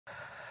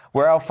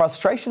where our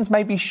frustrations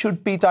maybe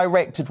should be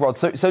directed, Rod.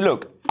 So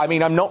look, I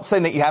mean, I'm not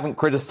saying that you haven't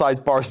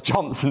criticised Boris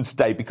Johnson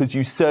today, because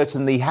you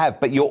certainly have,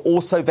 but you're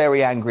also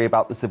very angry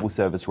about the civil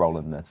service role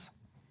in this.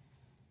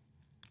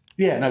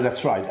 Yeah, no,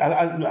 that's right.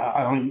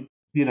 I mean,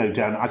 you know,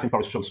 Dan, I think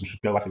Boris Johnson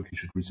should go. I think he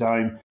should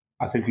resign.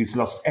 I think he's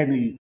lost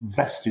any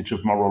vestige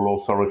of moral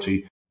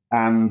authority.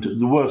 And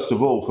the worst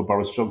of all for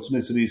Boris Johnson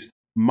is that he's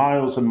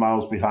miles and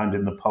miles behind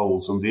in the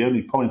polls. And the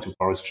only point of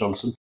Boris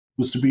Johnson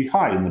was to be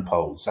high in the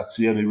polls. That's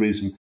the only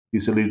reason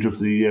he's the leader of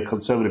the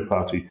Conservative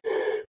Party.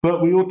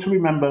 But we ought to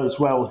remember as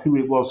well who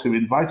it was who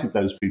invited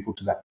those people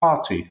to that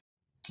party,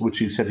 which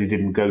he said he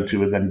didn't go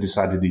to and then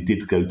decided he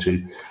did go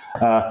to.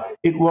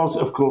 It was,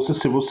 of course, a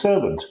civil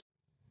servant.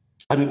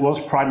 And it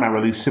was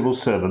primarily civil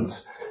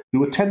servants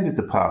who attended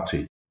the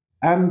party.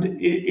 And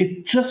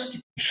it just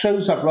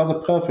shows up rather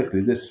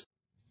perfectly, this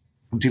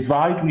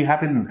divide we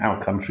have in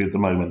our country at the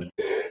moment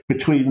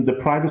between the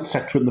private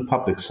sector and the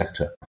public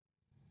sector.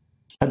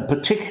 And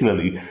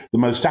particularly the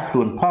most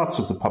affluent parts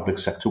of the public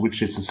sector,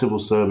 which is the civil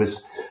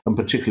service, and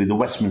particularly the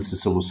Westminster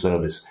civil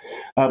service.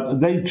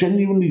 They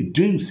genuinely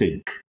do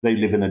think they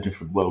live in a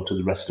different world to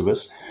the rest of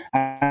us.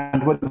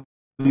 And when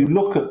you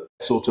look at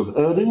sort of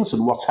earnings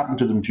and what's happened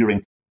to them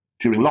during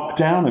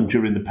lockdown and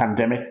during the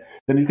pandemic,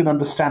 then you can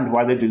understand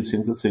why they do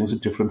things that things are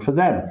different for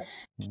them.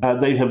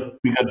 They have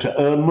begun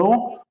to earn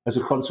more as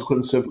a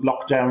consequence of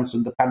lockdowns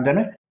and the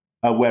pandemic,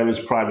 whereas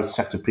private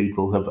sector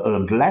people have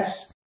earned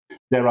less.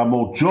 There are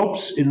more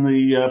jobs in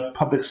the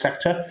public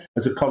sector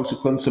as a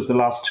consequence of the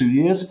last 2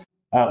 years,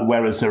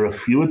 whereas there are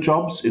fewer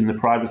jobs in the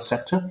private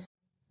sector.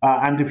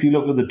 And if you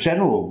look at the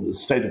general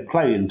state of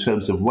play in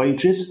terms of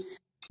wages,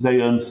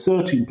 they earn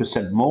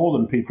 13% more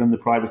than people in the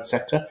private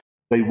sector.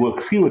 They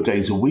work fewer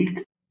days a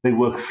week. They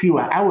work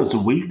fewer hours a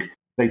week.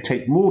 They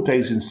take more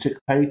days in sick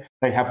pay.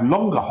 They have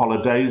longer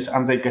holidays,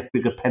 and they get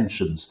bigger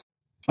pensions.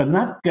 And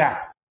that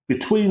gap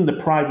between the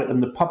private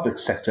and the public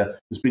sector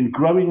has been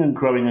growing and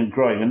growing and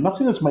growing, and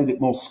nothing has made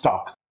it more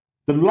stark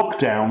than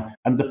lockdown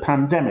and the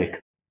pandemic.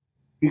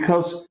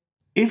 Because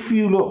if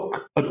you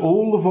look at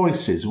all the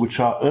voices which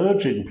are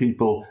urging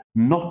people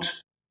not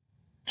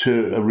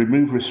to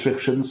remove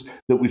restrictions,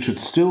 that we should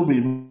still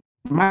be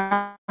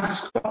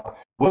masked up,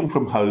 working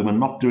from home and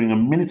not doing a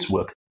minute's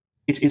work,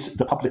 it is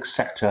the public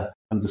sector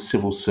and the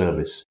civil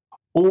service.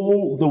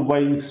 All the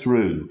way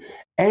through,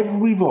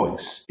 every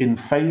voice in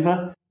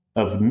favour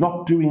of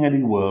not doing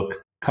any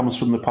work comes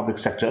from the public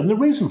sector. And the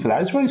reason for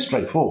that is very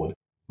straightforward,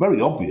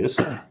 very obvious.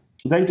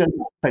 They don't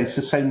face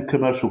the same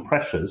commercial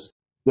pressures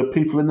that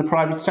people in the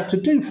private sector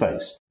do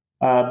face.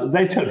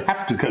 They don't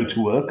have to go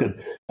to work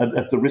and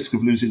at the risk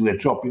of losing their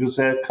job because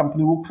their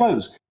company will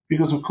close,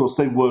 because, of course,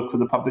 they work for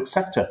the public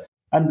sector.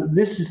 And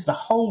this is the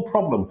whole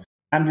problem,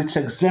 and it's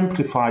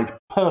exemplified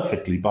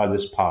perfectly by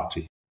this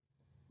party.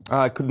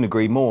 I couldn't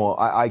agree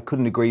more. I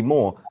couldn't agree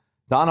more.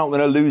 They're not going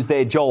to lose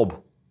their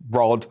job,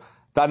 Rod.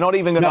 They're not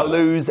even going to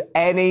lose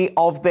any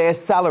of their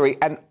salary.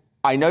 And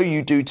I know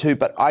you do too,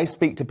 but I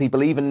speak to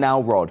people even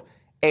now, Rod,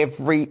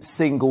 every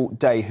single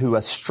day who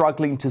are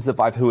struggling to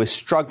survive, who are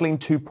struggling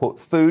to put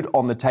food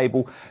on the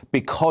table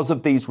because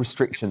of these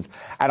restrictions.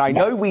 And I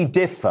know we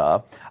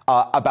differ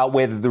about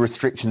whether the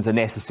restrictions are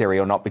necessary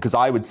or not, because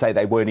I would say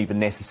they weren't even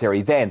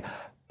necessary then.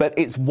 But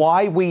it's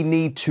why we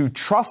need to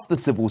trust the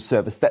civil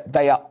service, that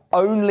they are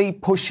only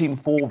pushing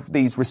for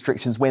these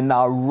restrictions when they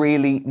are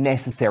really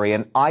necessary.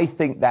 And I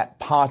think that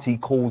party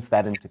calls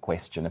that into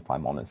question, if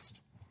I'm honest.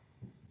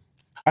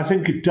 I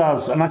think it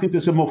does. And I think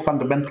there's a more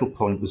fundamental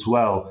point as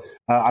well.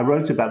 I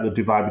wrote about the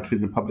divide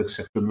between the public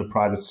sector and the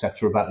private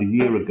sector about a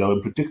year ago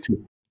and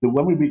predicted that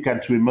when we began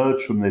to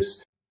emerge from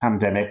this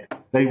pandemic,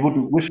 they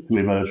wouldn't wish to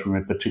emerge from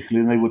it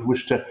particularly, and they would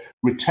wish to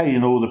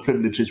retain all the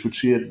privileges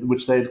which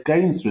they had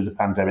gained through the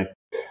pandemic.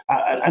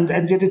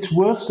 And yet it's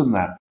worse than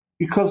that,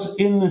 because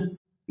it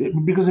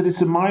is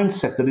the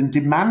mindset that in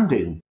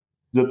demanding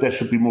that there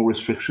should be more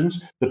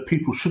restrictions, that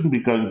people shouldn't be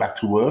going back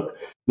to work,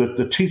 that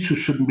the teachers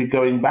shouldn't be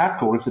going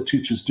back, or if the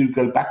teachers do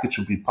go back, it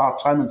should be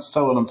part-time, and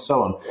so on and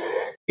so on.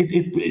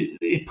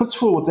 It puts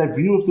forward their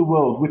view of the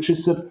world, which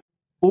is that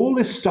all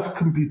this stuff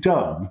can be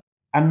done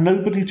and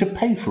nobody to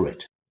pay for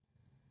it.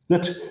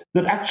 That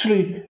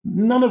actually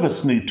none of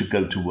us need to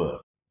go to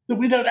work, that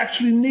we don't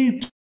actually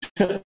need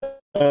to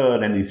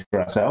earn anything for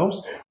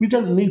ourselves. We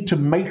don't need to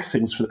make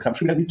things for the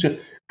country. We don't need to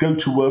go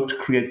to work to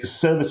create the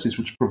services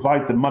which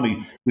provide the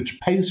money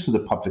which pays for the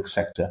public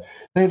sector.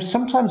 They have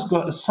somehow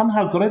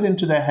got it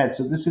into their heads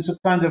that this is a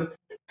kind of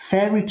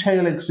fairy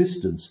tale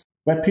existence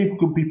where people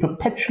could be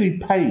perpetually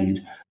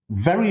paid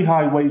very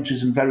high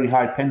wages and very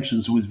high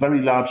pensions with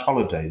very large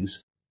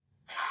holidays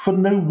for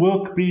no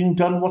work being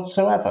done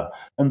whatsoever.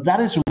 And that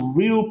is a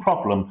real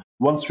problem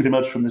once we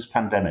emerge from this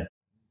pandemic.